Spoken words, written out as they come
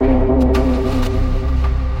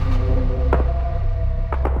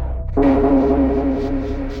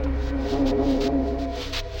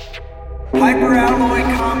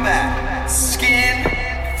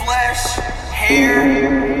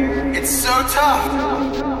tough.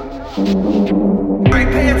 Alright,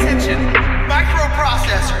 pay attention.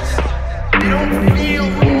 Microprocessors. They don't feel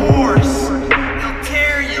remorse. They'll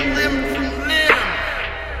tear you limb from limb.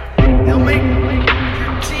 They'll make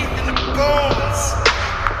your teeth into bones.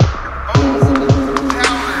 Your bones into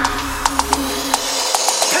powder.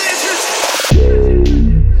 Pay attention.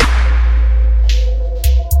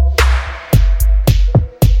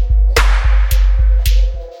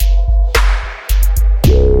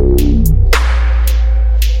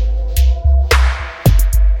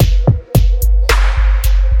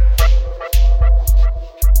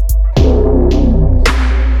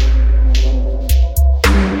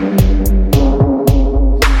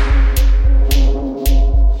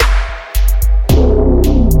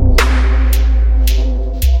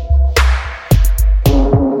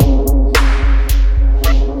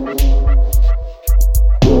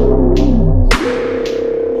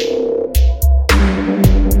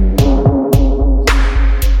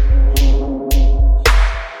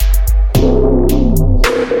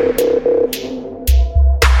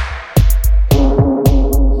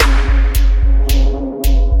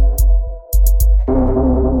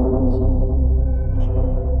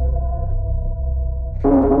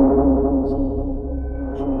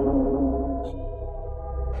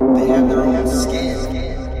 They have their own skin.